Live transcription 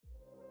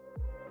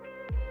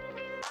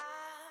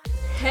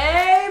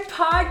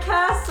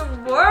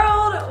podcast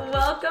world.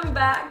 Welcome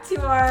back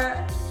to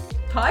our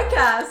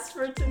podcast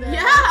for today.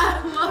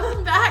 Yeah,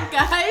 welcome back,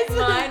 guys.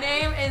 My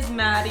name is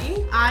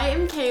Maddie. I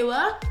am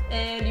Kayla.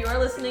 And you are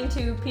listening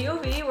to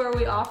POV, where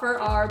we offer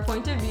our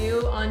point of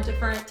view on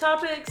different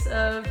topics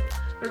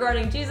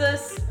regarding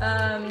Jesus,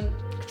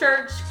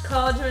 church,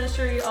 college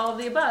ministry, all of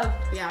the above.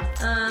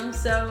 Yeah.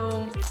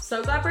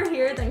 So glad we're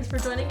here. Thanks for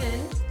joining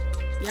in.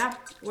 Yeah,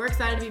 we're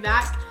excited to be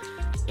back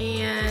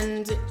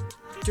and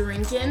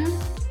drinking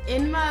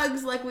in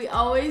mugs like we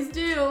always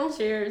do.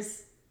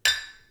 Cheers.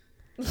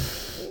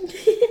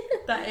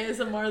 That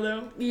ASMR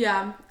though.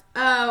 Yeah.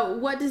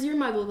 What does your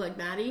mug look like,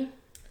 Maddie?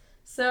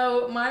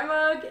 So my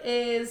mug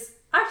is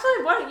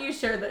actually. Why don't you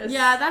share this?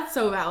 Yeah, that's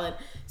so valid.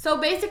 So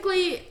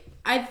basically,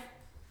 I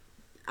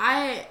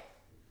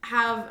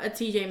have a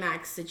TJ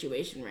Maxx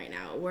situation right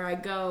now where I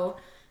go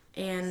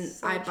and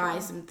I buy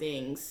some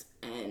things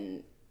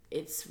and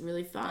it's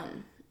really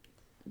fun.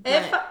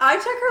 If I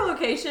check her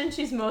location,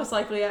 she's most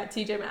likely at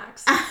TJ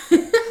Maxx. I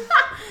think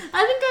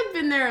I've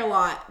been there a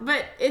lot,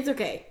 but it's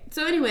okay.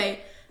 So anyway,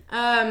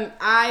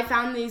 I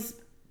found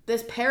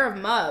this pair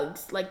of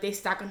mugs, like they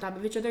stack on top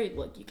of each other.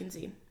 Look, you can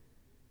see.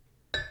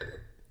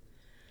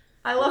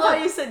 I love how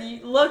you said, you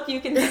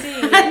can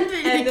see. and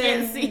they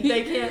can't see.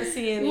 They can't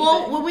see anything.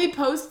 Well, when we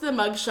post the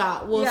mug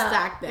shot, we'll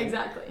stack them.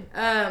 Exactly.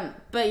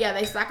 But yeah,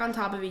 they stack on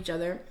top of each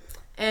other.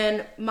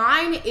 And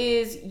mine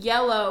is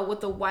yellow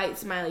with a white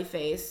smiley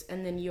face,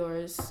 and then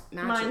yours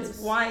matches. Mine's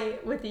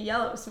white with a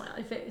yellow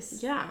smiley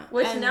face. Yeah.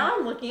 Which now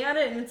I'm looking at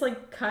it, and it's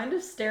like kind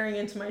of staring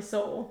into my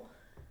soul.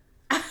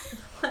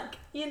 Like,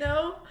 you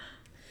know?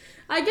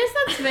 I guess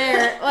that's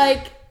fair.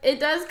 Like,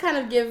 it does kind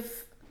of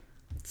give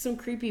some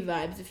creepy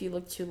vibes if you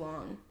look too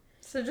long.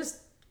 So just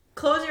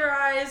close your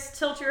eyes,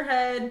 tilt your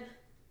head,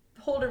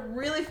 hold it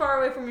really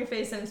far away from your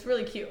face, and it's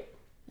really cute.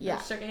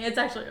 Yeah. It's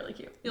actually really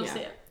cute. You'll see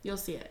it. You'll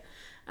see it.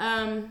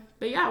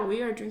 But yeah,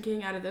 we are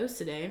drinking out of those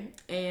today,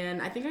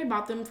 and I think I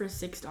bought them for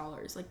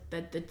 $6, like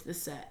the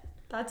set.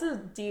 That's a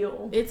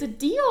deal. It's a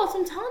deal, that's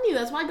what I'm telling you.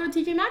 That's why I go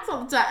to TJ Maxx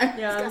all the time.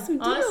 Yeah, it's got some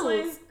deals.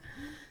 honestly.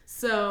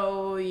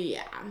 So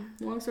yeah,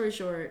 long story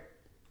short,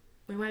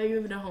 we might be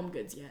moving to Home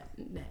Goods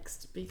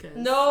next because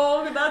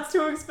no, that's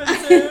too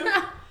expensive.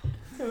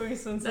 Too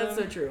expensive. That's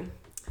so true.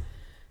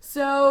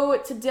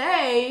 So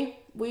today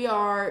we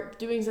are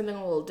doing something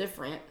a little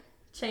different.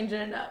 Changing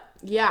it up.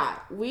 Yeah,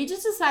 we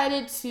just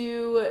decided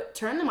to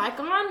turn the mic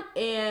on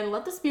and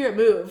let the spirit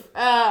move.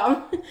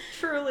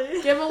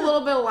 Truly. Give a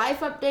little bit of life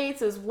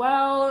updates as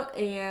well,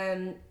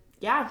 and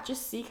yeah,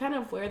 just see kind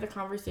of where the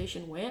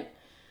conversation went.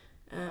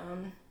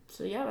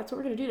 So yeah, that's what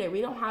we're gonna do today.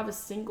 We don't have a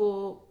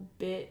single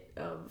bit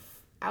of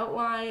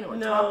outline or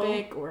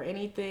topic or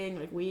anything.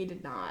 Like, we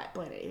did not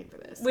plan anything for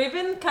this. We've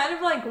been kind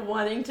of like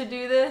wanting to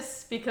do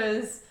this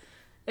because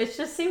it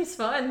just seems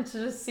fun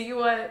to just see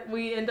what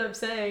we end up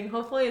saying.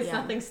 Hopefully it's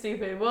nothing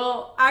stupid.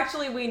 Well,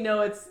 actually we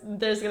know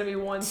there's going to be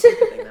one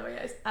stupid thing that we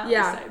guys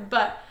say.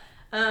 But,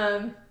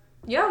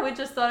 we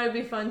just thought it'd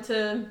be fun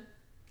to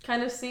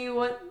kind of see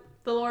what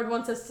the Lord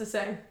wants us to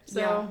say.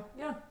 So,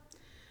 yeah.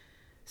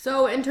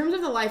 So, in terms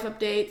of the life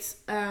updates,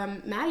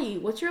 Maddie,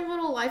 what's your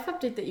little life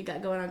update that you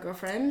got going on,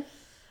 girlfriend?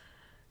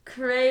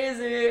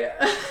 Crazy.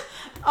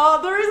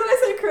 Oh, the reason I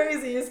say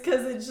crazy is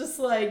because it's just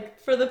like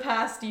for the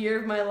past year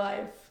of my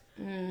life,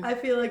 I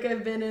feel like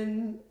I've been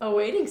in a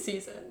waiting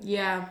season.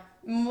 Yeah.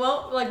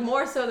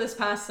 More so this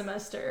past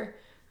semester,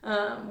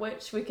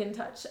 which we can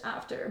touch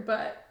after.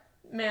 But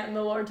man,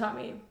 the Lord taught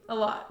me a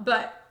lot.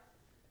 But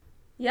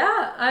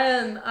yeah,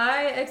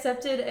 I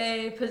accepted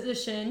a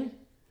position,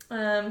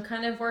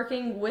 kind of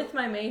working with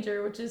my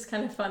major, which is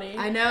kind of funny.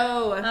 I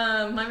know.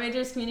 My major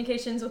is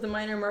communications with a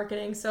minor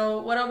marketing.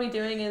 So what I'll be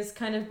doing is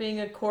kind of being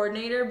a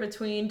coordinator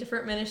between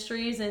different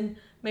ministries and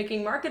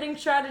making marketing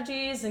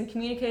strategies and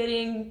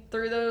communicating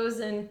through those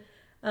and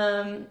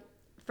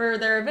for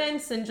their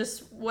events and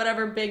just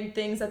whatever big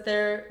things that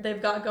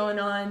they've got going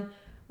on.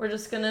 We're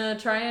just gonna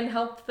try and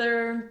help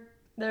their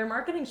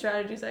marketing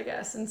strategies, I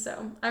guess. And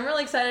so I'm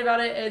really excited about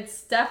it.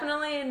 It's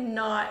definitely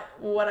not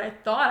what I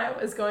thought I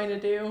was going to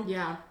do.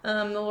 Yeah.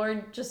 The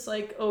Lord just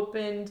like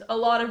opened a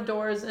lot of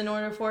doors in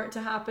order for it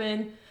to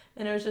happen.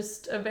 And it was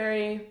just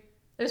it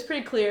was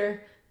pretty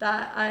clear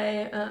that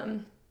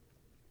I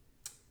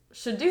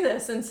should do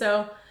this. And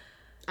so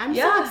I'm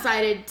so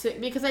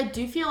excited because I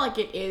do feel like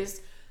it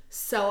is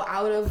so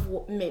out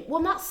of,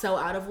 not so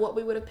out of what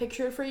we would have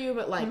pictured for you,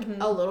 but like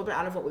a little bit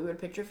out of what we would have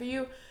pictured for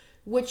you,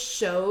 which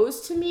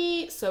shows to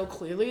me so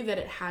clearly that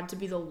it had to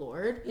be the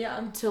Lord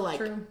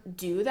to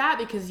do that,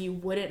 because you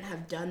wouldn't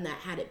have done that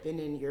had it been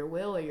in your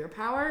will or your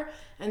power.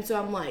 And so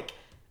I'm like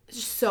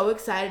just so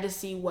excited to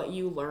see what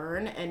you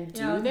learn and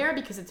do there,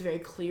 because it's very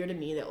clear to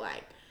me that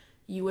like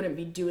you wouldn't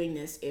be doing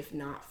this if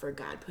not for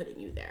God putting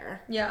you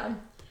there. Yeah.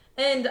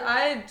 And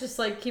I just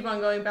like keep on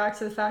going back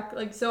to the fact,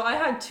 like, so I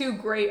had two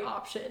great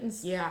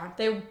options. Yeah.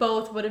 They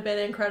both would have been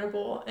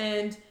incredible.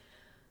 And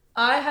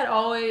I had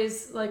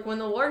always, like, when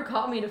the Lord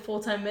called me to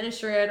full-time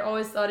ministry, I'd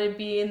always thought it'd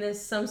be in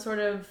some sort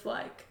of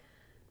like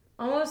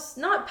almost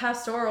not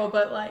pastoral,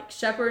 but like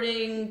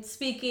shepherding,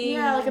 speaking,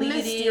 Yeah, like leading. a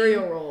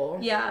ministerial role.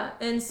 Yeah,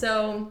 and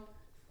so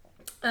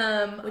Which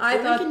I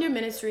women thought can do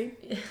ministry.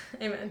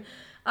 Amen.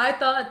 I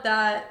thought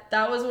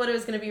that was what it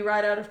was going to be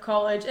right out of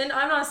college. And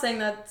I'm not saying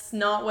that's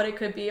not what it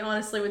could be.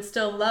 Honestly, would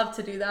still love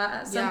to do that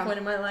at some point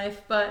in my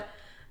life. But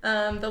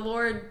the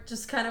Lord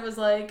just kind of was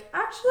like,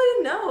 actually,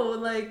 no,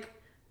 like,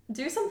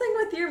 do something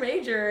with your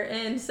major.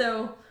 And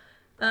so,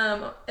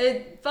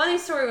 funny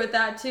story with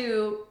that,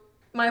 too.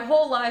 My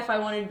whole life, I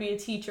wanted to be a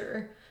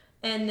teacher.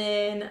 And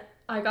then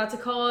I got to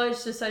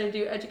college, decided to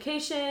do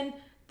education.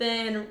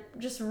 Then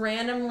just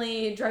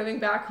randomly driving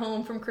back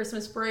home from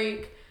Christmas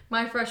break,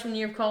 my freshman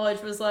year of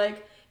college was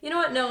like, you know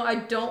what? No, I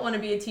don't want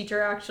to be a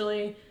teacher,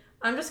 actually.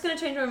 I'm just going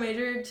to change my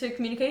major to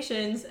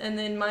communications and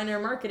then minor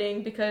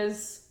marketing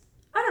because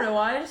I don't know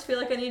why. I just feel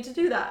like I need to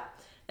do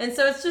that. And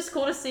so it's just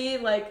cool to see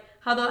like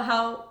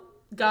how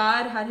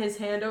God had his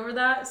hand over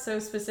that so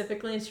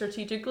specifically and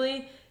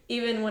strategically,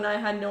 even when I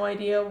had no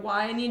idea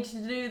why I needed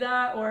to do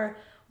that or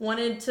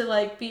wanted to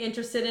like be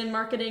interested in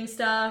marketing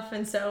stuff.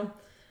 And so,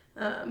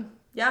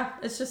 yeah,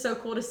 it's just so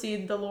cool to see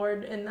the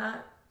Lord in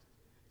that.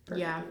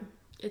 Yeah,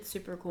 it's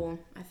super cool.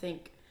 I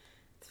think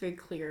it's a very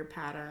clear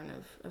pattern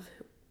of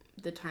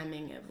the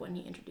timing of when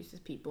he introduces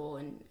people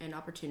and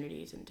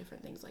opportunities and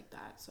different things like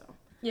that. So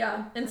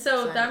yeah, and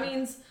so exciting. That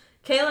means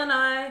Kayla and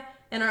I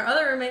and our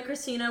other roommate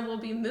Christina will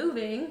be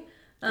moving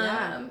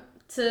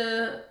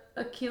to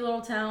a cute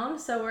little town.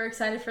 So we're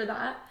excited for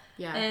that.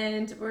 Yeah.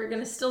 And we're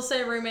going to still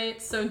say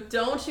roommates, so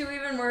don't you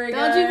even worry,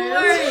 guys. Don't you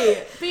worry.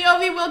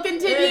 POV will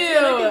continue. It's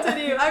going to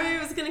continue. I mean,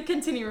 it was going to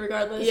continue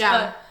regardless.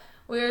 Yeah. But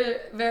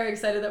we're very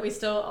excited that we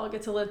still all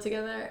get to live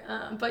together.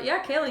 But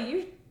yeah, Kayla,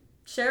 you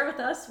share with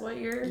us what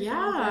you're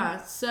doing.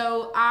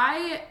 So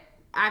I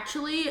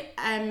actually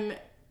am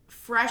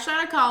fresh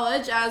out of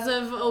college as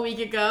of a week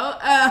ago.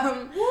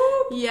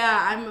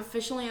 Yeah, I'm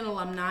officially an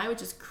alumni,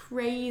 which is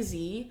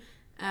crazy.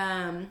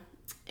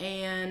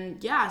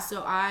 And yeah,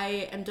 so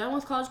I am done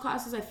with college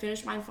classes. I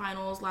finished my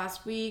finals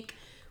last week,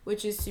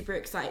 which is super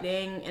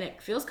exciting, and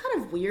it feels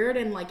kind of weird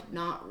and like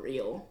not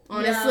real,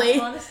 honestly.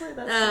 Yeah, honestly,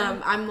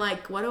 that's I'm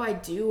like, what do I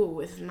do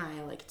with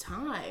my like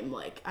time?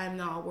 Like, I'm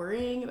not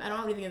worrying. I don't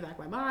have anything in the back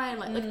of my mind.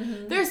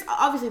 Like there's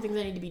obviously things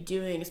I need to be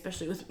doing,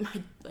 especially with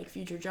my like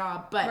future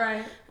job.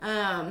 But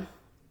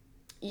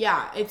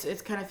yeah,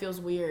 it kind of feels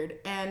weird.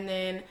 And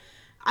then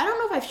I don't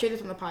know if I've shared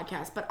this on the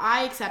podcast, but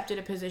I accepted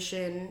a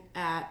position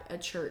at a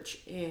church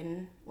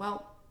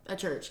a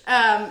church.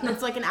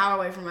 It's like an hour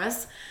away from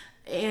us.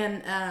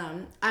 And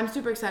I'm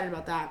super excited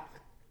about that.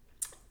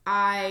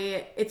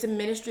 It's a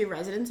ministry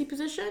residency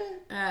position.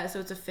 So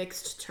it's a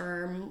fixed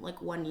term,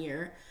 like 1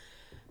 year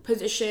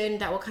position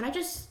that will kind of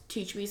just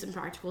teach me some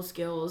practical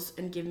skills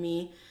and give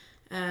me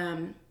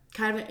kind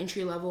of an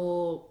entry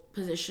level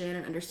position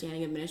and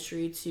understanding of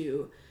ministry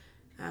to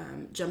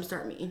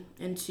jumpstart me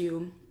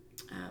into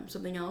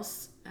something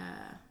else,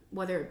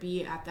 whether it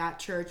be at that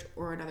church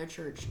or another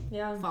church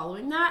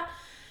following that.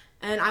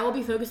 And I will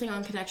be focusing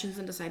on connections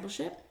and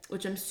discipleship,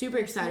 which I'm super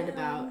excited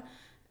about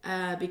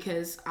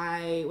because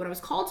when I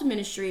was called to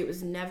ministry, it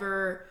was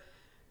never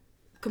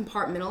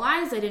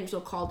compartmentalized. I didn't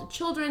feel called to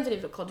children. I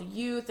didn't feel called to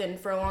youth. And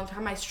for a long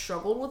time, I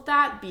struggled with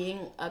that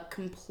being a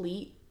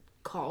complete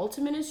call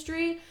to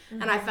ministry.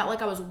 And I felt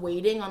like I was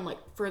waiting on like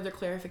further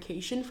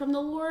clarification from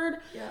the Lord.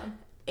 Yeah.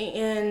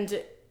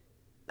 And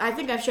I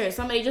think I've shared.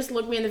 Somebody just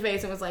looked me in the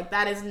face and was like,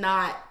 that is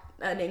not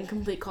an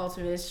incomplete call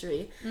to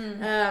ministry.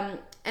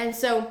 And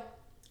so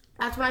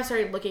that's when I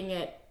started looking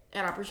at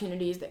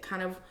opportunities that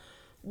kind of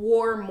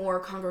were more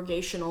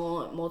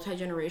congregational,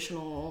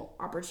 multi-generational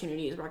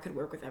opportunities where I could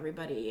work with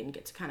everybody and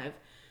get to kind of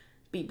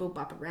beat boop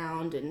bop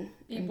around and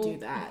do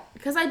that.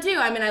 Because I do.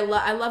 I mean,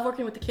 I love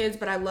working with the kids,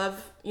 but I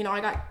love,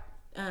 I got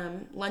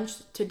lunch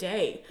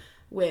today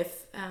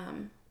with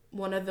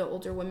one of the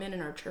older women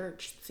in our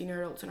church,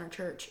 senior adults in our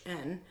church,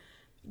 and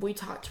we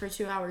talked for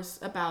 2 hours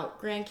about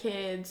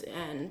grandkids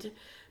and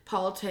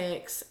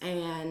politics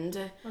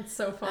and that's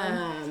so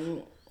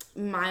fun.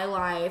 My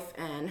life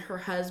and her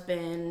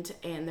husband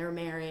and their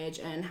marriage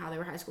and how they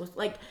were high school.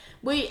 Like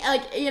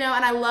and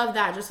I love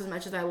that just as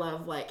much as I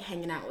love like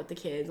hanging out with the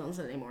kids on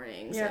Sunday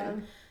mornings. Yeah,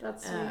 and,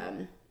 that's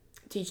sweet.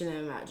 Teaching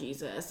them about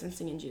Jesus and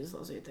singing Jesus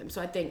Loves You with them.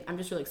 So I think I'm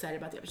just really excited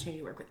about the opportunity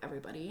to work with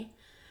everybody.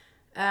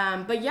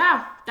 But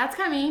yeah, that's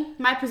kind of me.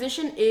 My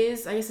position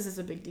is, I guess this is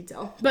a big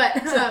detail,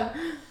 but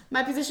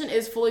my position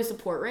is fully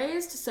support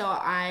raised. So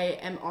I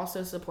am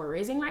also support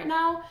raising right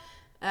now.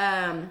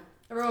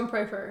 Everyone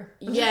pray for her.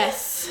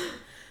 Yes.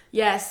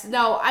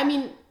 No, I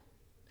mean,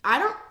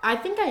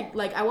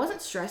 I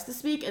wasn't stressed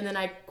this week, and then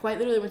I quite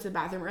literally went to the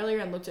bathroom earlier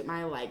and looked at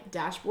my like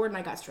dashboard and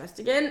I got stressed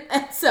again.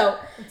 And so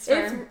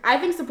I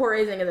think support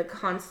raising is a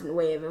constant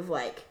wave of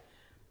like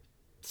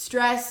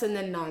stress and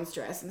then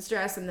non-stress and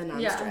stress and then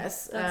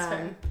non-stress. Yeah, that's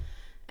fair.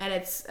 And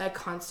it's a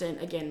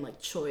constant, again, like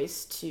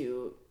choice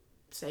to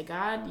say,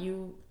 God,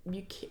 you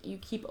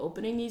keep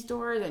opening these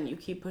doors and you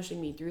keep pushing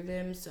me through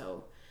them.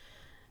 So,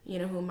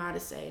 who am I to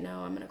say, no,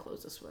 I'm going to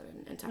close this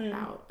one and tap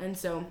out. And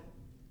so,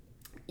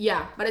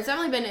 yeah, but it's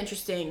definitely been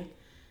interesting.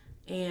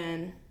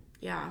 And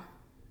Yeah.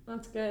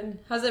 That's good.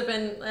 Has it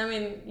been, I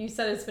mean, you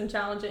said it's been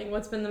challenging.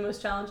 What's been the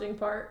most challenging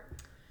part?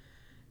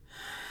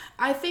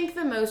 I think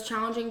the most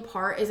challenging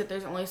part is that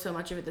there's only so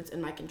much of it that's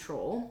in my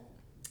control.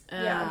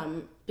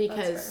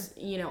 Because,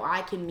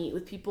 I can meet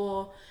with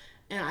people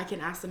and I can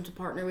ask them to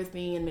partner with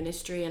me in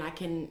ministry, and I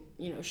can,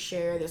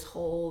 share this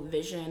whole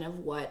vision of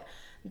what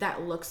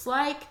that looks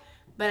like.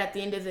 But at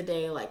the end of the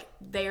day, like,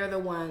 they are the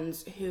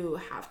ones who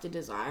have to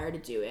desire to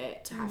do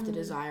it, to have to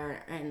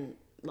desire and,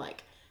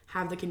 like,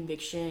 have the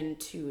conviction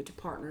to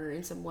partner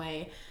in some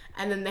way.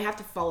 And then they have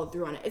to follow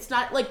through on it. It's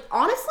not, like,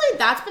 honestly,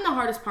 that's been the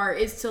hardest part,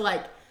 is to,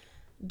 like,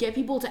 get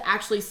people to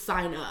actually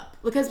sign up.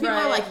 Because people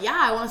are like, yeah,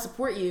 I want to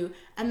support you.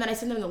 And then I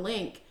send them the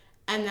link,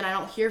 and then I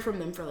don't hear from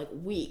them for, like,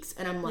 weeks.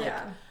 And I'm like,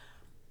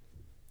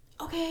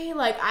 okay,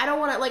 like, I don't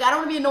want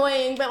to be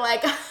annoying, but,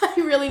 like, I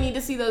really need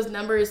to see those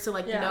numbers to,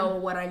 like, know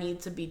what I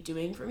need to be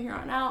doing from here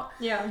on out.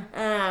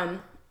 Yeah.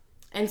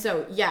 And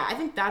so, yeah, I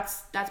think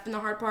that's been the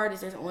hard part,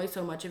 is there's only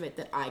so much of it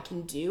that I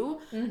can do.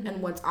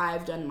 And once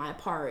I've done my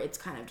part, it's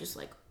kind of just,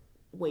 like,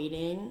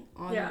 waiting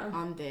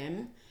on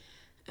them,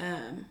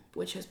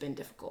 which has been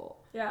difficult.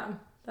 Yeah,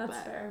 that's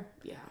fair.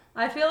 Yeah.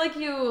 I feel like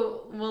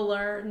you will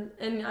learn,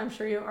 and I'm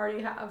sure you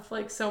already have,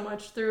 like, so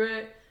much through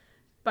it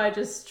by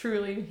just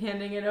truly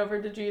handing it over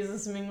to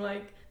Jesus. I mean,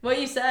 like, what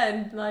you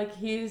said, like,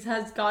 he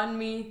has gotten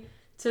me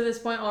to this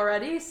point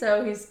already,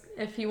 so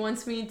if he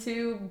wants me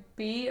to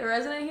be a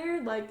resident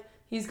here, like,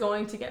 he's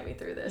going to get me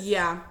through this.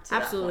 Yeah,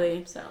 absolutely.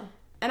 Point, so.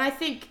 And I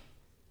think,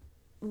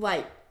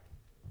 like,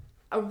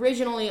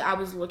 originally I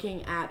was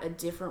looking at a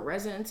different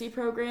residency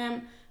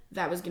program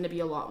that was going to be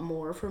a lot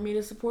more for me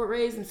to support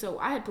Raise, and so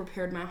I had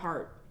prepared my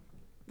heart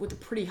with a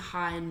pretty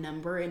high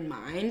number in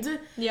mind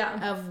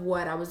of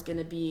what I was going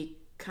to be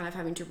kind of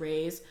having to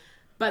raise.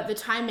 But the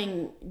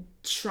timing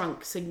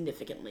shrunk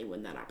significantly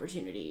when that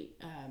opportunity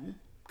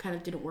kind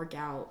of didn't work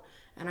out.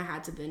 And I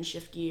had to then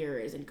shift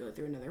gears and go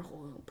through another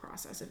whole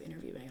process of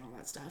interviewing and all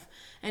that stuff,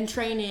 and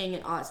training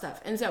and all that stuff.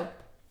 And so,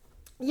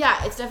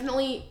 yeah, it's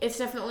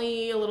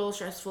definitely a little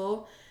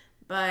stressful,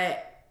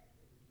 but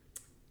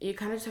you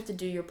kind of just have to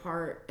do your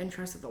part and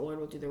trust that the Lord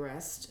will do the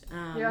rest.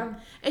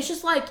 It's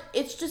just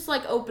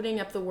like opening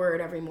up the Word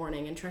every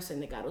morning and trusting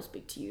that God will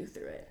speak to you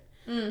through it.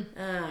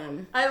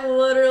 I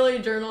literally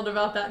journaled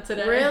about that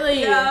today.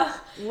 Really? Yeah.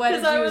 What did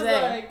you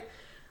say?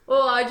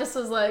 I just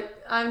was like,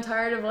 I'm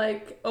tired of,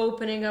 like,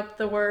 opening up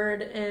the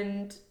Word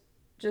and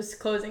just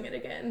closing it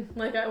again.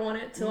 Like, I want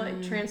it to,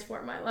 like,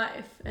 transform my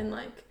life. And,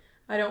 like,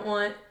 I don't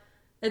want...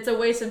 It's a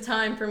waste of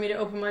time for me to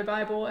open my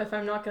Bible if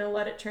I'm not going to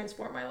let it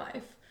transform my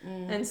life.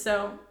 And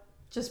so,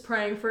 just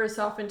praying for a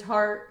softened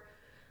heart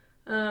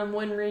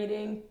when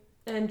reading,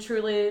 and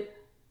truly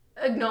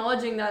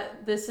acknowledging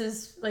that this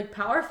is, like,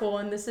 powerful,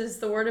 and this is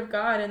the Word of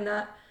God, and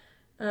that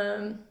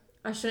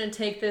I shouldn't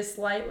take this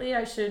lightly.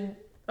 I should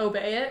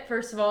obey it,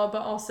 first of all,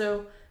 but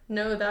also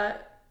know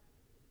that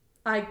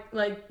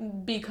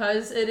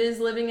because it is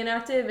living and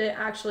active, it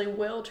actually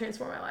will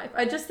transform my life.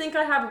 I just think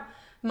I have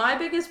my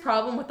biggest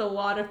problem with a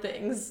lot of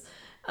things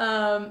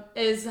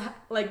is,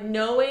 like,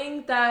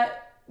 knowing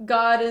that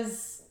God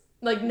is,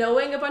 like,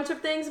 knowing a bunch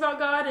of things about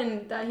God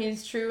and that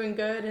he's true and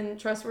good and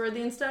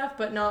trustworthy and stuff,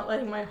 but not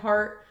letting my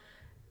heart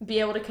be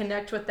able to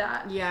connect with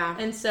that. Yeah.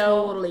 And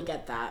so totally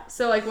get that.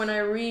 So, like, when I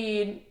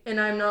read and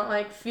I'm not,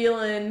 like,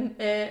 feeling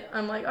it,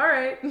 I'm like, all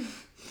right.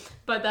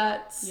 But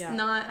that's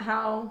not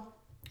how...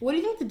 What do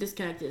you think the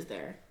disconnect is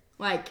there?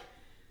 Like,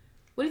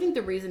 what do you think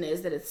the reason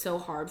is that it's so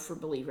hard for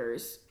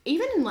believers,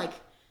 even in, like,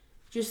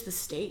 just the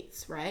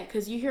States, right?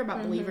 Because you hear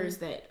about believers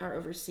that are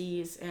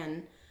overseas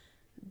and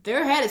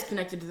their head is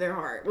connected to their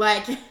heart.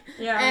 Like, and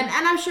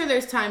I'm sure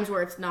there's times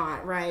where it's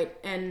not, right?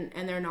 And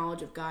their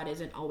knowledge of God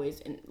isn't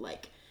always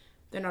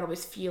they're not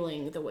always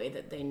feeling the way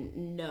that they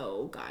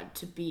know God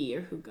to be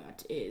or who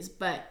God is.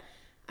 But,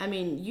 I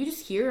mean, you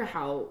just hear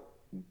how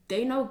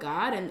they know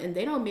God and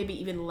they know maybe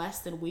even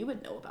less than we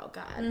would know about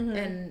God.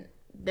 And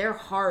their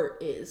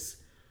heart is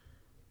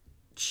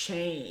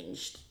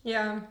changed.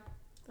 Yeah.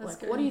 That's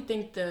good. What do you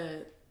think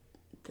the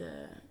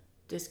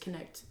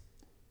disconnect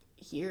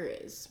here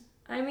is?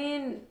 I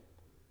mean,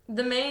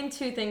 the main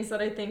two things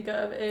that I think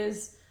of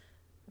is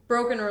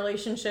broken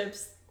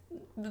relationships.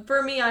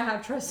 For me, I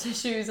have trust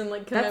issues and,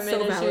 like,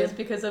 commitment issues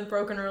because of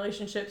broken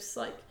relationships,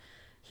 like,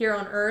 here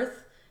on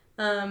earth.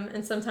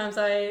 And sometimes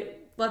I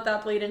let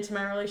that bleed into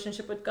my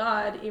relationship with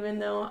God, even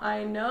though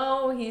I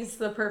know he's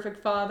the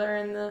perfect father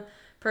and the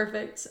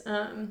perfect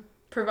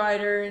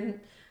provider and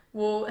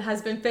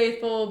has been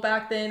faithful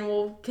back then,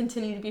 will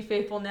continue to be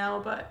faithful now,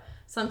 but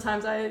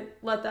sometimes I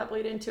let that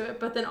bleed into it.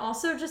 But then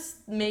also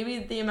just maybe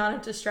the amount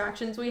of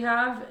distractions we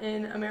have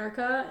in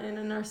America and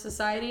in our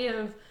society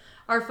of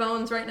our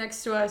phones right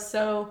next to us.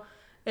 So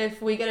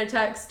if we get a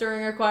text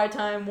during our quiet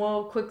time,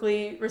 we'll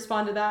quickly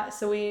respond to that.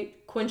 So we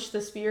quench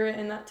the spirit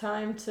in that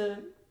time to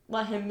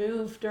let him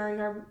move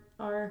during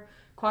our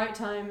quiet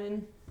time.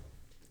 And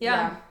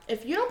yeah.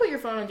 If you don't put your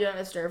phone on Do Not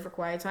Disturb for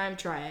quiet time,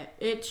 try it.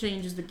 It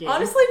changes the game.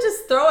 Honestly,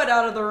 just throw it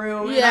out of the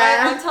room.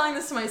 Yeah. And I'm telling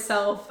this to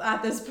myself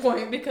at this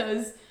point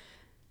because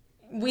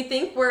we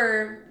think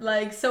we're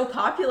like so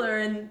popular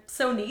and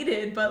so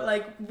needed, but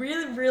like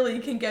really, really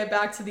can get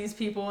back to these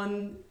people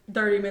in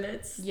 30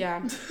 minutes.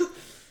 Yeah.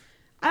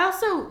 I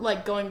also,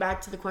 like, going back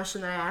to the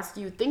question that I asked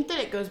you, think that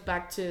it goes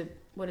back to,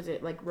 what is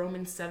it, like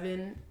Romans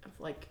 7, of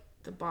like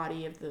the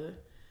body of the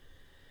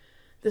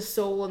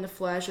soul and the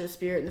flesh, or the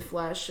spirit and the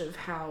flesh, of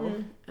how,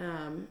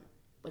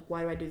 like,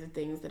 why do I do the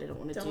things that I don't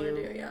want to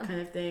do, yeah.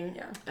 kind of thing.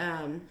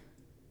 Yeah.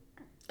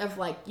 Of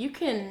like, you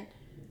can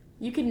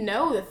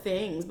know the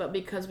things, but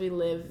because we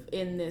live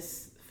in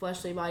this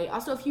fleshly body.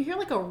 Also, if you hear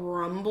like a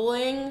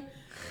rumbling,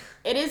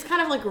 it is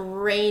kind of like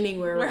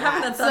raining where we're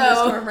having at. a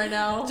thunderstorm right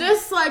now.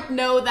 Just like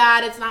know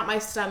that it's not my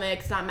stomach,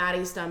 it's not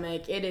Maddie's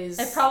stomach. It is.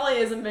 It probably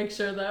is a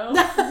mixture though.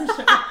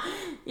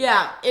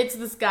 Yeah, it's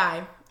the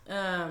sky.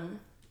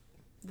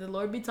 The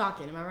Lord be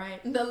talking, am I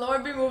right? The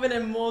Lord be moving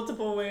in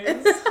multiple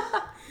ways.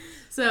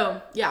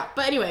 So yeah,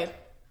 but anyway,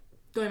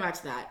 going back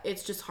to that,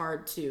 it's just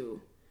hard to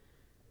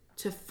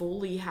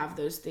fully have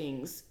those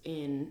things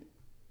in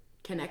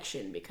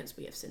connection because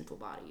we have sinful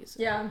bodies.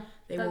 Yeah,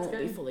 they that's won't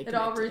good. be fully It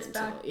connected. all roots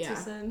back to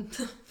sin.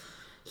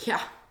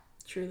 Yeah,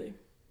 truly.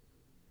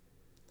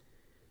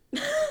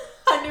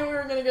 I knew we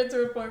were gonna get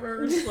to a point where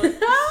we were just like.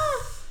 Do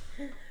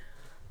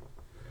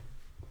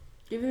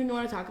you have anything you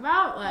want to talk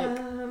about? Like,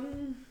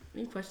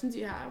 any questions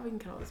you have? We can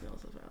cut all this mail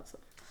stuff out. So.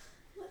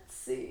 Let's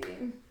see.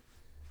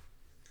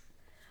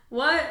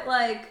 What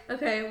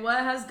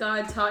has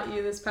God taught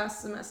you this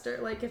past semester?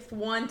 Like, if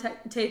one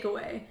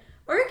takeaway,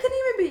 or it can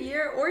even be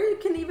year, or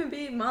it can even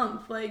be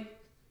month. Like,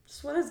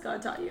 just what has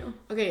God taught you?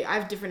 Okay, I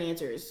have different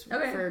answers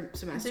for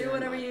semester. Do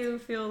whatever you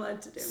feel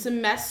led to do.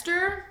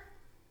 Semester,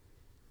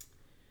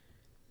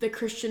 the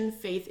Christian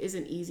faith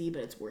isn't easy,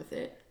 but it's worth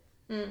it.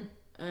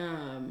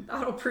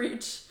 That'll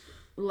preach.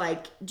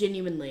 Like,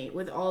 genuinely,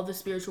 with all the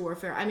spiritual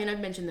warfare. I mean,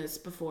 I've mentioned this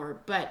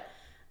before, but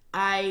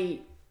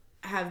I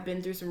have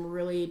been through some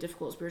really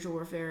difficult spiritual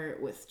warfare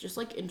with just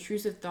like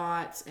intrusive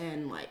thoughts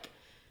and like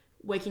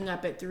waking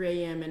up at 3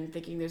 a.m. and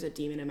thinking there's a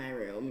demon in my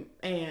room,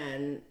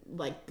 and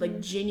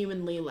like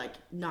genuinely like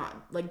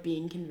not like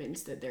being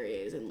convinced that there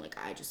is, and like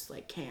I just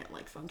like can't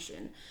like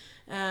function.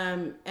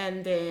 And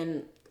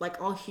then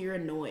like I'll hear a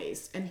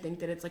noise and think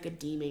that it's like a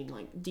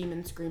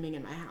demon screaming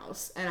in my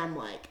house, and I'm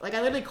like I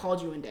literally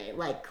called you one day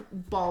like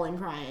bawling,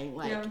 crying,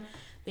 like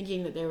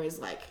thinking that there was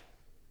like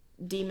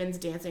demons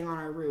dancing on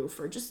our roof,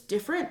 or just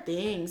different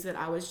things that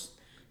I was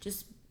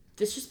just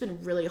been a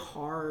really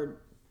hard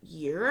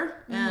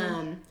year.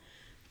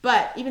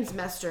 But even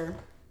semester,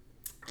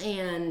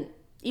 and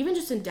even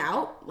just in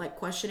doubt, like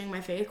questioning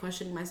my faith,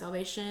 questioning my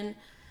salvation,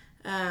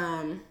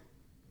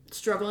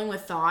 struggling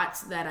with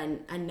thoughts that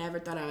I never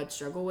thought I would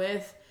struggle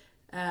with.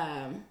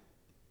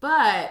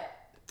 But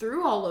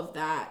through all of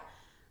that,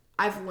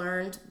 I've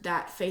learned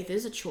that faith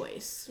is a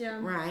choice,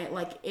 right?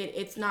 Like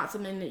it's not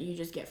something that you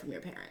just get from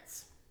your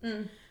parents.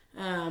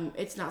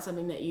 It's not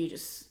something that you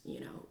just,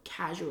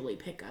 casually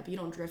pick up. You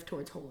don't drift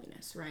towards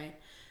holiness, right?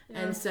 Yeah.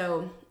 And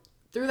so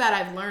through that,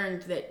 I've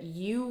learned that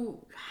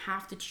you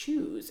have to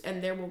choose,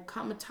 and there will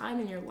come a time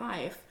in your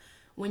life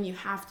when you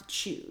have to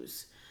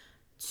choose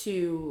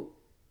to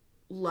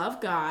love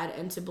God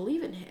and to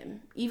believe in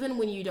Him, even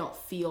when you don't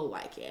feel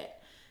like it.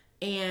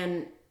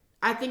 And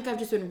I think I've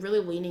just been really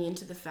leaning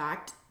into the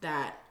fact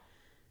that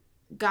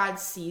God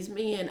sees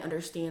me and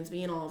understands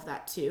me and all of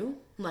that too.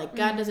 Like,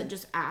 God doesn't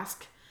just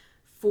ask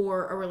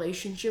for a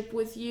relationship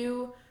with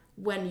you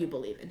when you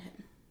believe in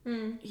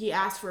Him. He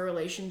asks for a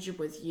relationship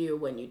with you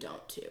when you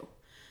don't too.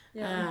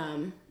 Yeah.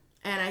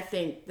 And I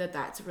think that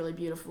that's really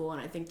beautiful,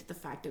 and I think that the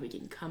fact that we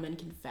can come and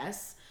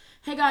confess,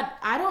 hey God,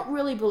 I don't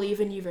really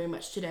believe in you very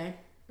much today.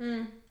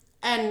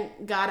 And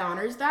God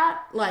honors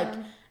that,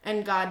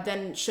 and God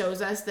then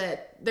shows us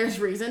that there's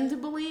reason to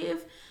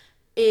believe,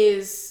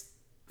 is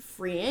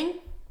freeing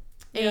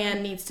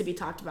and needs to be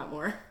talked about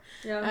more.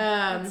 Yeah,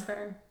 that's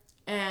fair.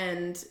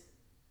 And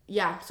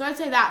yeah, so I'd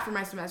say that for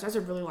my semester. That's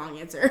a really long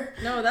answer.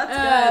 No, that's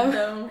good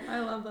though. I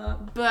love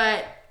that.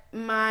 But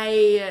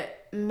my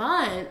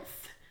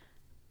month,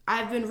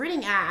 I've been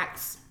reading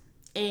Acts,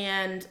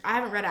 and I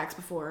haven't read Acts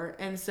before,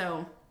 and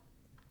so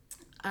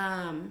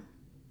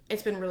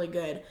it's been really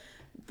good.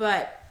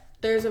 But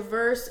there's a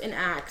verse in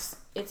Acts.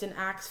 It's in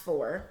Acts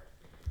 4.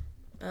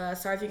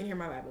 Sorry if you can hear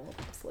my Bible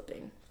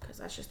flipping, because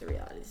that's just the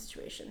reality of the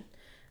situation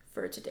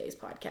for today's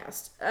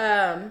podcast.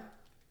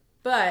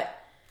 But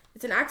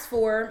it's in Acts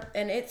 4,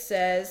 and it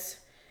says,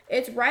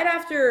 it's right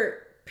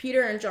after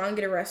Peter and John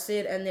get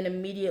arrested, and then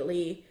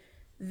immediately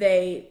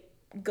they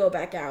go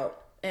back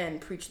out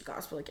and preach the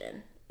gospel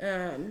again.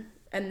 And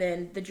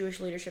then the Jewish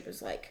leadership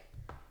is like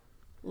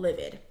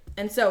livid.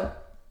 And so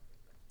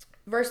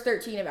verse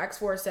 13 of Acts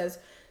 4 says,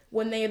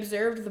 when they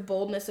observed the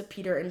boldness of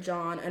Peter and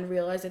John and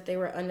realized that they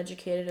were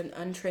uneducated and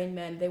untrained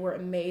men, they were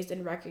amazed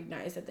and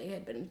recognized that they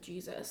had been with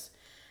Jesus.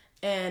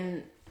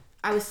 And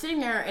I was sitting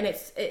there, and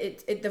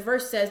the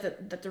verse says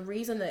that the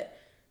reason that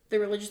the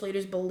religious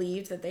leaders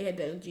believed that they had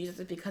been with Jesus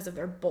is because of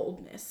their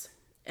boldness.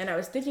 And I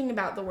was thinking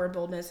about the word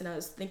boldness, and I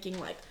was thinking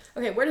like,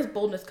 okay, where does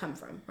boldness come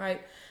from,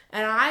 right?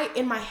 And I,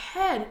 in my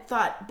head,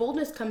 thought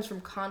boldness comes from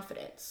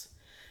confidence.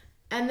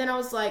 And then I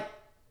was like,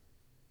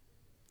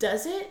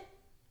 does it?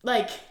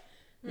 Like,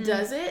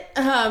 does it?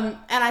 And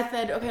I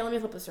said, okay, let me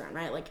flip this around,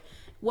 right? Like,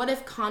 what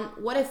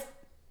if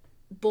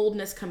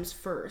boldness comes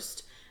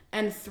first,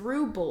 and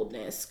through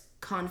boldness,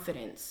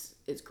 confidence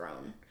is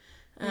grown?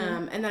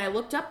 And then I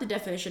looked up the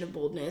definition of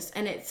boldness,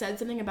 and it said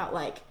something about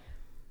like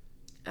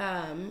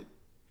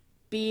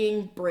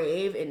being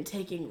brave and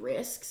taking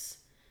risks.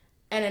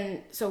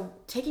 And so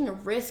taking a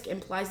risk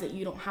implies that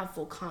you don't have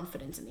full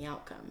confidence in the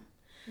outcome,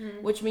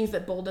 which means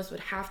that boldness would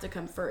have to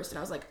come first. And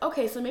I was like,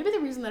 okay, so maybe the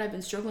reason that I've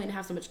been struggling to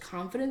have so much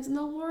confidence in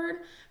the Lord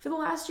for the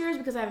last year is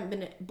because I haven't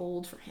been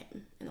bold for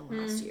him in the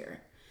last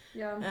year.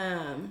 Yeah.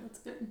 That's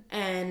good.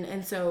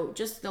 And so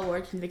just the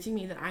Lord convicting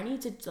me that I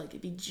need to like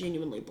be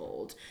genuinely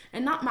bold,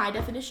 and not my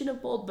definition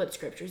of bold, but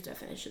Scripture's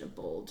definition of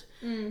bold,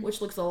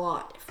 which looks a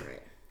lot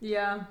different.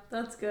 Yeah,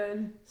 that's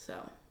good.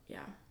 So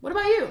yeah. What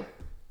about you?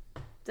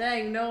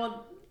 Dang,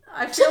 no,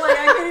 I feel like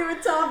I can't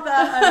even top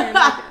that. I mean,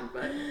 I can,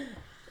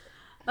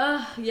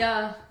 but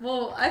yeah.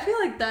 Well, I feel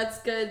like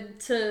that's good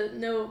to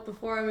note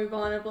before I move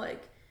on. Of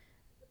like,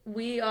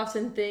 we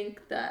often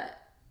think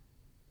that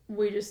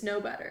we just know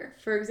better.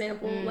 For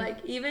example,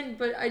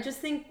 but I just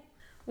think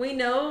we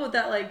know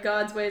that like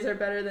God's ways are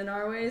better than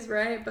our ways,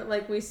 right? But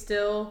like we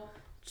still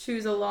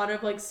choose a lot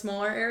of like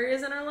smaller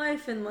areas in our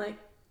life and like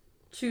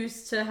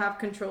choose to have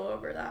control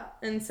over that.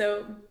 And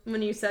so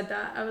when you said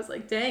that, I was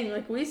like, dang,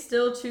 like we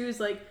still choose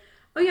like,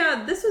 oh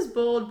yeah, this was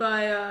bold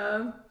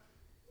by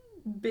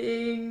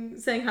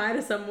saying hi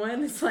to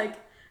someone. It's like,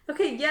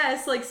 okay,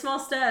 yes, like small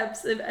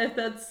steps if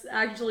that's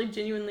actually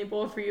genuinely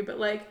bold for you, but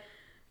like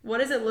what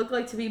does it look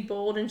like to be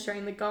bold in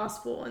sharing the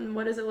gospel, and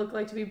what does it look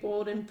like to be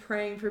bold in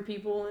praying for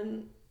people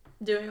and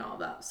doing all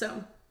that?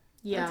 So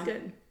yeah, that's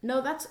good. No,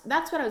 that's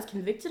what I was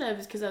convicted of,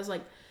 is because I was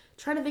like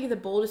trying to think of the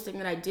boldest thing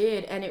that I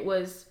did, and it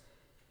was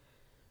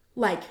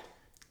like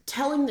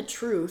telling the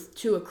truth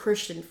to a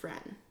Christian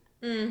friend.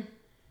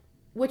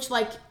 Which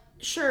like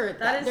sure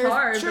that is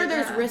hard. Sure,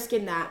 there's risk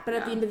in that, but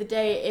at the end of the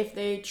day, if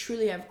they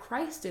truly have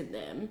Christ in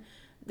them,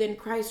 then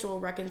Christ will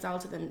reconcile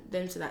to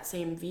them to that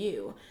same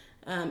view.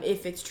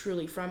 If it's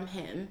truly from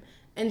him.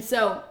 And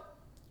so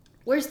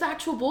where's the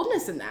actual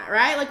boldness in that,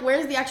 right? Like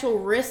where's the actual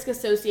risk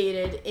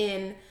associated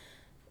in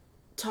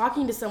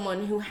talking to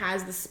someone who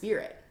has the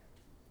Spirit,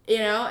 you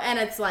know? And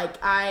it's like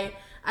I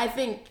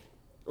think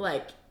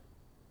like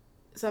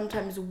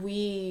sometimes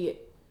we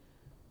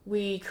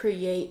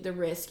create the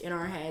risk in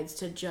our heads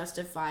to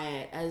justify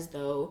it as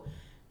though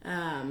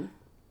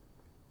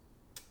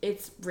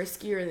it's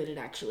riskier than it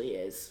actually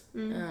is.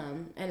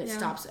 And it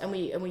stops, and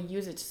we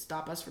use it to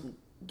stop us from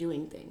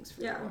doing things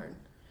for the Lord.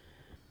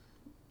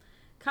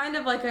 Kind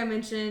of like I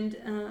mentioned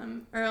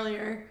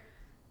earlier,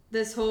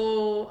 this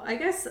whole, I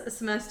guess,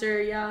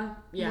 semester,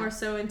 more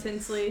so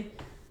intensely,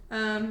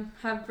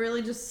 have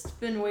really just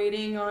been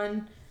waiting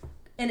on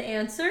an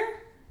answer.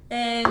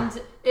 And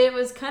it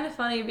was kind of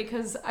funny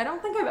because I don't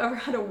think I've ever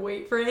had to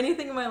wait for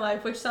anything in my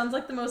life, which sounds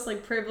like the most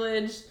like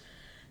privileged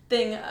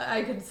thing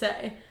I could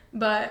say.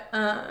 But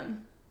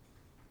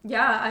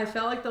I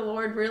felt like the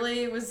Lord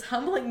really was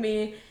humbling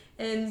me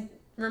and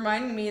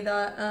reminding me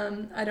that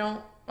I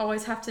don't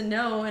always have to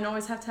know and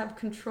always have to have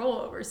control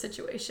over a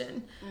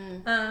situation.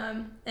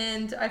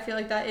 And I feel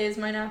like that is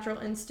my natural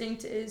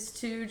instinct, is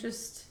to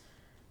just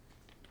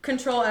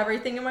control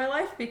everything in my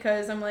life,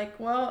 because I'm like,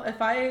 well,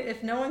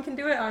 if no one can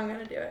do it, I'm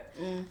gonna do it.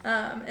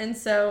 And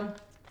so,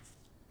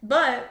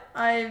 but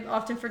I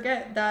often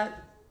forget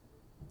that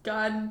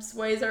God's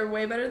ways are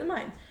way better than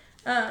mine.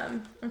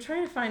 I'm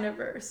trying to find a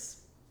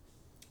verse.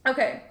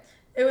 Okay,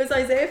 it was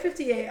Isaiah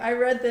 58. I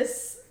read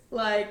this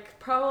like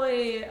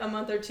probably a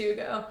month or two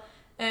ago,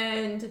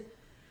 and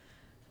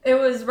it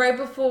was right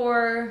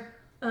before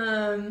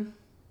I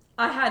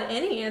had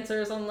any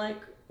answers on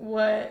like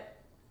what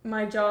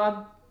my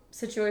job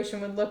situation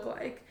would look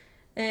like.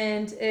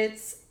 And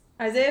it's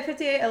Isaiah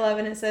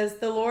 58:11. It says,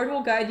 "The Lord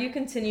will guide you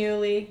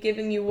continually,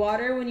 giving you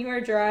water when you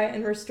are dry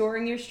and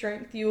restoring your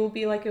strength. You will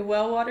be like a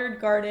well-watered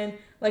garden,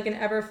 like an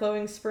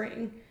ever-flowing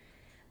spring."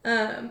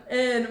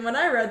 And when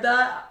I read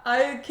that,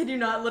 I kid you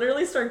not,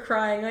 literally started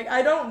crying. Like,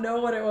 I don't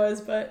know what it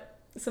was, but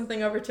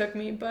something overtook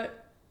me.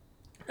 But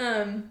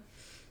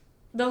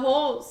the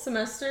whole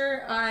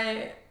semester,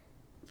 I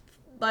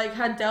like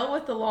had dealt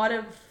with a lot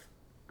of,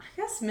 I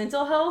guess,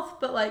 mental health,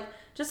 but like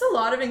just a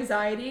lot of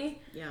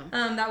anxiety.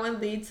 That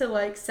would lead to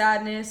like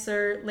sadness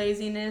or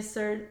laziness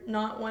or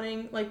not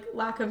wanting, like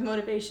lack of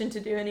motivation to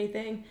do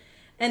anything.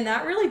 And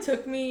that really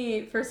took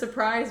me for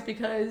surprise,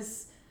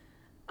 because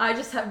I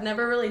just have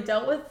never really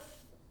dealt with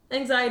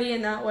anxiety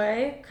in that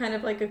way. Kind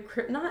of like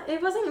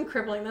it wasn't even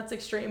crippling, that's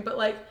extreme, but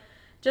like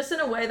just in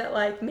a way that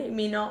like made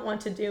me not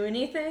want to do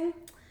anything.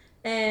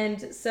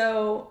 And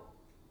so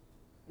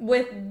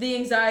with the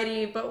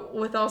anxiety, but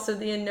with also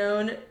the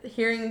unknown,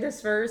 hearing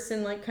this verse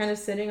and like kind of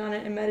sitting on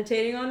it and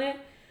meditating on it,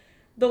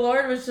 the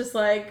Lord was just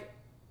like,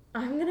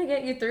 I'm gonna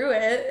get you through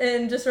it,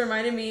 and just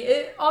reminded me.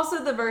 It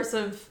also, the verse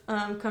of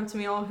come to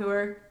me all who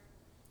are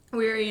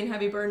weary and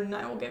heavy burdened,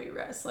 and I will give you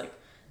rest. Like,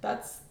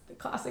 that's the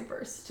classic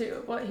verse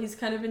too, what he's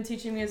kind of been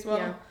teaching me as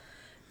well.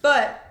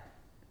 But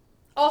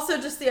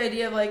Also, just the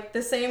idea of like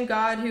the same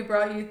God who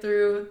brought you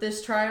through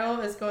this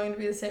trial is going to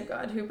be the same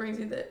God who brings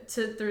you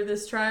through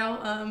this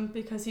trial,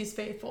 because He's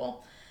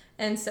faithful.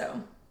 And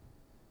so,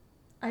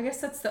 I guess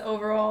that's the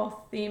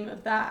overall theme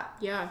of that.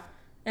 Yeah.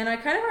 And I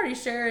kind of already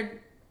shared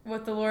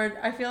with the Lord.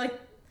 I feel like,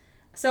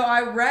 so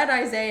I read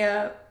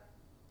Isaiah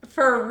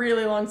for a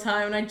really long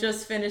time, and I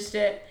just finished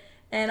it.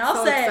 And I'll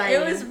So say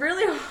exciting. it was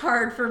really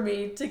hard for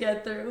me to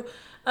get through.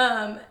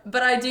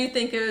 But I do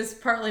think it was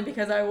partly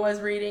because I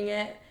was reading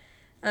it.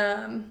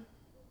 And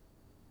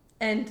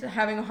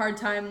having a hard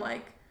time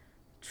like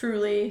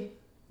truly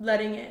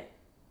letting it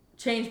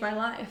change my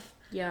life.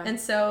 Yeah. And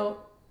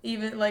so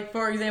even like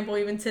for example,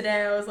 even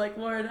today I was like,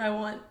 Lord, I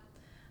want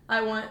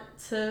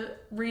to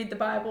read the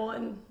Bible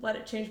and let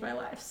it change my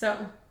life. So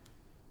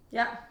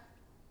yeah.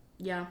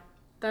 Yeah.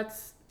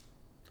 That's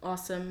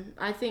awesome.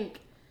 I think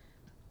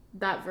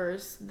that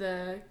verse,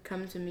 the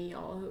come to me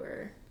all who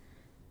are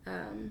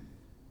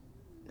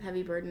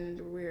heavy burdened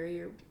or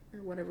weary or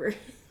whatever.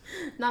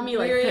 Not me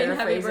like Weary and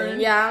heavy paraphrasing.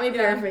 burdened. Yeah, not me Yeah.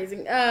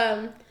 paraphrasing.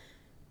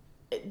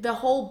 The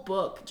whole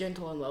book,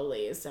 Gentle and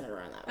Lowly, is centered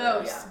around that Oh,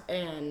 verse. yeah.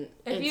 And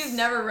If you've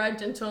never read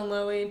Gentle and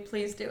Lowly,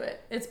 please do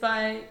it. It's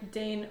by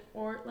Dane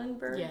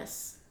Ortlandberg.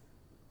 Yes.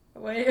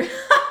 Wait,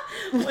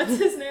 what's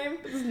his name?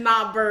 It's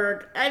not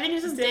Berg. I think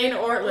it's just Dane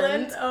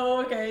Ortland.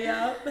 Oh, okay,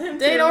 yeah. Him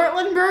Dane too.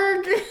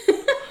 Ortlandberg.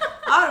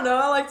 I don't know.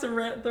 I like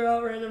to throw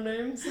out random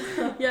names.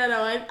 Yeah,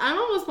 no, I'm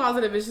almost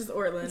positive it's just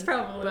Ortland. It's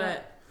probably But,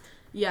 not.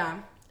 yeah.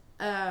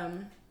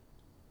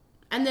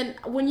 And then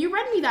when you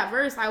read me that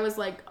verse, I was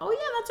like, oh,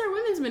 yeah, that's our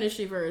women's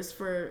ministry verse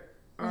for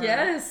our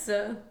Yes.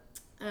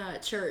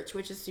 church,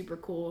 which is super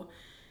cool.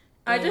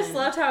 I just And-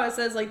 loved how it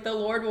says, like, the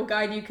Lord will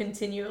guide you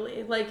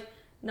continually. Like,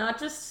 not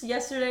just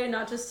yesterday,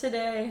 not just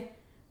today.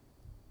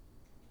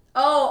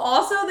 Oh,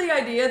 also the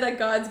idea that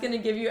God's going to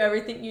give you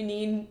everything you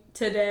need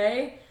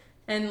today.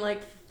 And,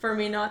 like, for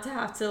me not to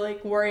have to,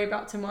 like, worry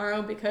about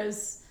tomorrow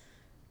because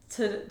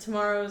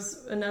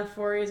tomorrow's enough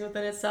worries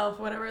within itself,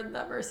 whatever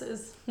that verse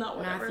is. Not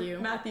whatever.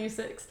 Matthew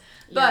 6.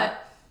 Yeah.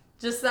 But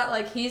just that,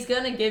 like, He's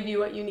going to give you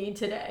what you need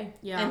today.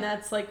 Yeah. And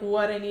that's, like,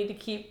 what I need to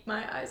keep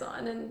my eyes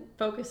on and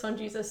focus on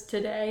Jesus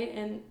today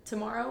and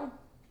tomorrow.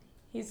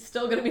 He's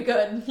still going to be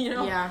good, you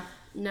know? Yeah.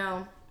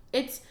 No.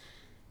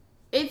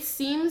 It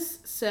seems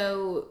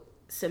so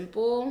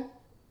simple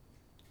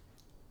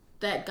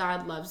that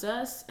God loves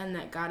us and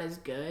that God is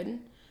good.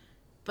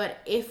 But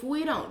if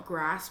we don't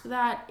grasp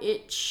that,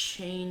 it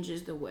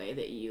changes the way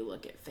that you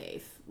look at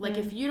faith. Like,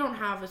 if you don't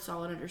have a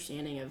solid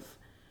understanding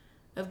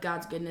of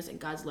God's goodness and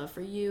God's love for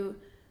you,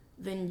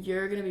 then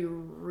you're going to be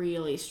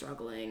really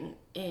struggling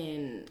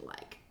in,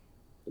 like,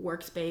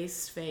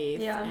 works-based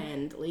faith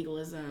and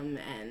legalism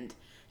and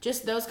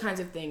just those kinds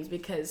of things,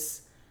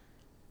 because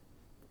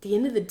at the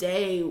end of the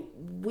day,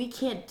 we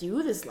can't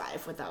do this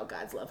life without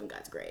God's love and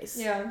God's grace.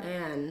 Yeah.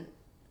 And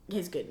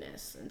His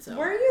goodness. And so...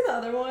 Were you the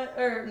other one?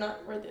 Or not,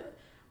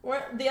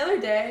 the other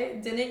day,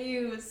 didn't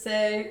you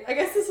say, I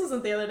guess this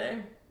wasn't the other day,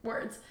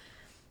 words.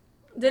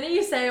 Didn't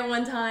you say at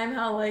one time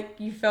how, like,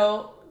 you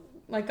felt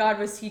like God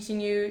was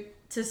teaching you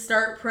to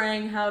start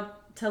praying how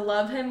to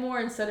love Him more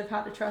instead of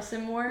how to trust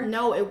Him more?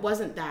 No, it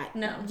wasn't that.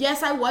 No.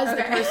 Yes, I was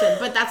the Okay. person,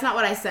 but that's not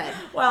what I said.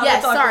 Wow,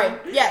 yes, that's sorry.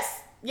 awkward.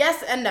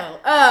 Yes and no.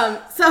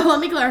 So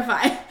let me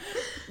clarify.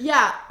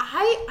 Yeah,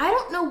 I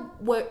don't know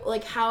what,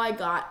 like, how I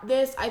got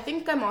this. I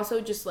think I'm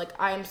also just, like,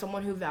 I am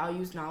someone who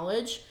values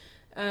knowledge.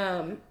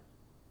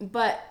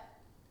 But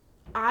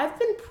I've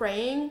been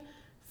praying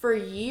for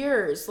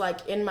years,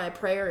 like, in my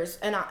prayers,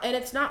 and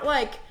it's not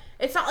like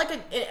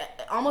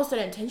almost an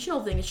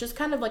intentional thing. It's just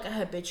kind of like a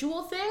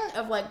habitual thing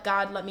of, like,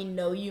 God, let me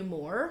know you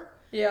more.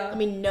 Yeah. Let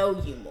me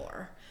know you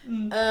more.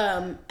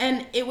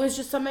 And it was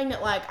just something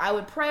that, like, I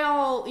would pray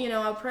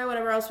I would pray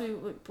whatever else, we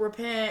would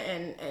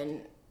repent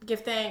and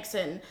give thanks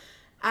and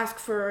ask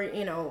for,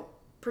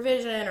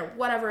 provision or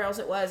whatever else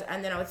it was.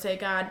 And then I would say,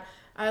 God,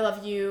 I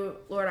love you.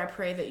 Lord, I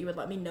pray that you would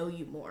let me know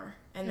you more.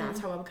 And that's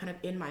how I would kind of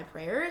end my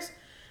prayers.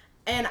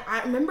 And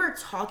I remember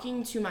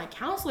talking to my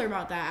counselor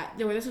about that.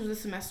 This was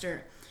this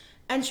semester.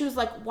 And she was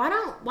like, why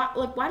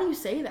do you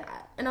say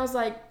that? And I was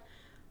like,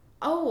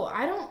 oh,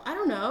 I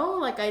don't know.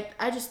 Like,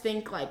 I just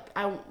think, like,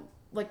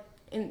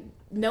 in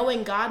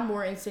knowing God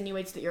more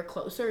insinuates that you're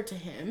closer to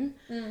Him.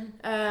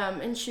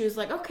 And she was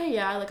like, okay,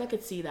 yeah, like, I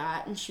could see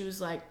that. And she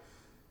was like,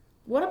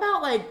 what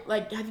about,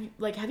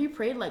 have you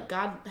prayed, like,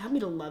 God, help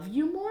me to love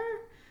you more?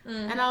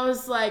 And I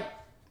was like,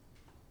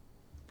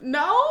 no,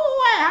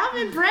 I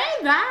haven't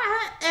prayed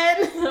that.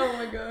 And Oh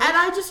my God. and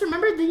I just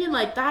remember thinking,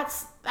 like,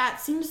 that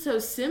seems so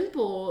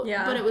simple,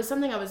 Yeah. but it was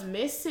something I was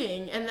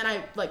missing. And then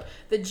I, like,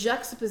 the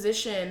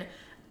juxtaposition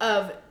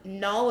of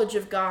knowledge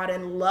of God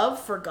and love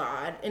for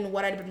God and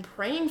what I'd been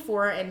praying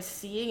for and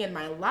seeing in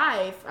my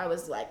life, I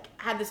was like,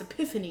 had this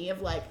epiphany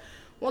of, like,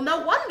 well,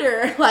 no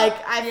wonder, like,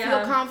 I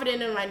feel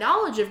confident in my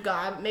knowledge of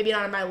God, maybe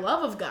not in my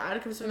love of God,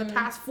 because for the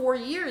past 4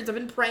 years, I've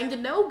been praying to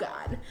know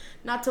God,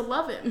 not to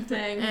love Him.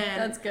 Dang,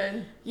 and that's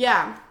good.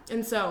 yeah,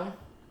 and so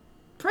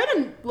pray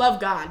to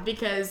love God,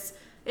 because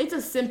it's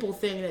a simple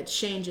thing that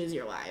changes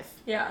your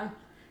life. Yeah.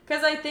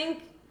 Because I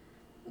think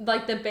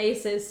like the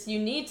basis. You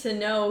need to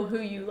know who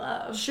you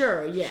love.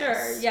 Sure, yes.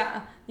 Sure,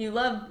 yeah.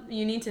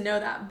 You need to know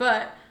that.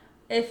 But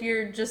if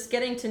you're just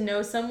getting to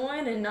know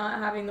someone and not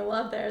having the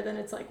love there, then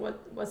it's like,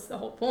 what's the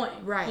whole point?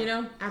 Right. You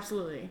know?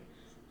 Absolutely.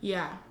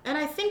 Yeah. And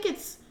I think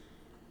it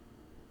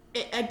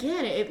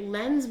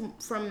lends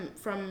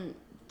from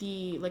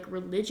the like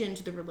religion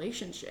to the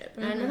relationship.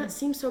 And I know that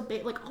seems so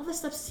like all this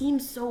stuff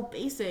seems so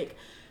basic,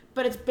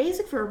 but it's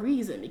basic for a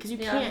reason, because you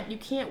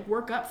can't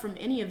work up from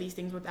any of these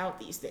things without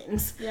these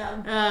things.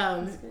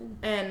 Yeah.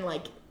 And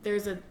like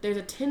there's a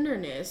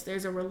tenderness,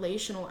 there's a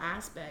relational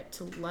aspect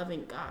to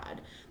loving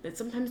God that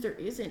sometimes there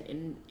isn't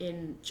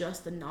in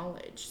just the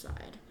knowledge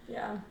side.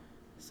 Yeah.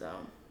 So,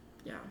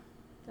 yeah.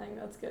 Dang,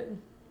 that's good.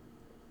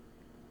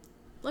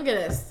 Look at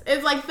this.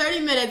 It's like 30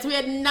 minutes. We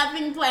had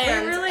nothing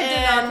planned. We really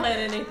did not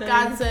plan anything.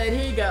 God said,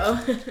 here you go.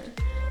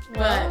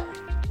 Well,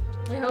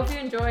 we hope you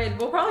enjoyed.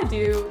 We'll probably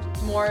do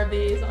more of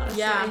these, honestly.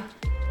 Yeah.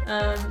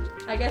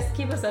 I guess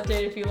keep us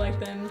updated if you like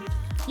them.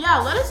 Yeah,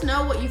 let us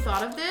know what you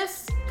thought of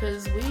this,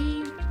 because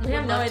we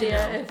have no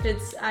idea if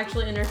it's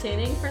actually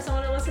entertaining for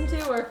someone to listen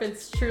to, or if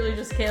it's truly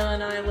just Kayla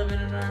and I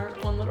living in our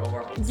own little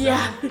world. So,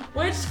 yeah.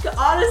 Which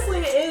honestly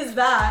is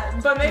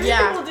that. But maybe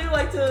people do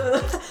like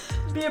to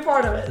be a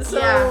part of it.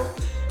 So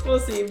we'll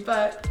see.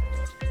 But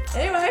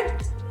anyway,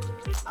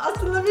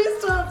 hasta la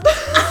vista.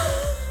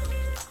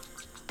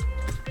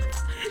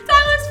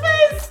 Tyler's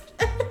face.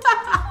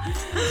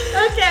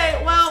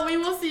 Okay, well, we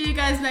will see you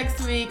guys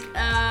next week.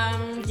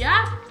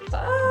 Yeah.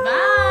 Bye. Bye.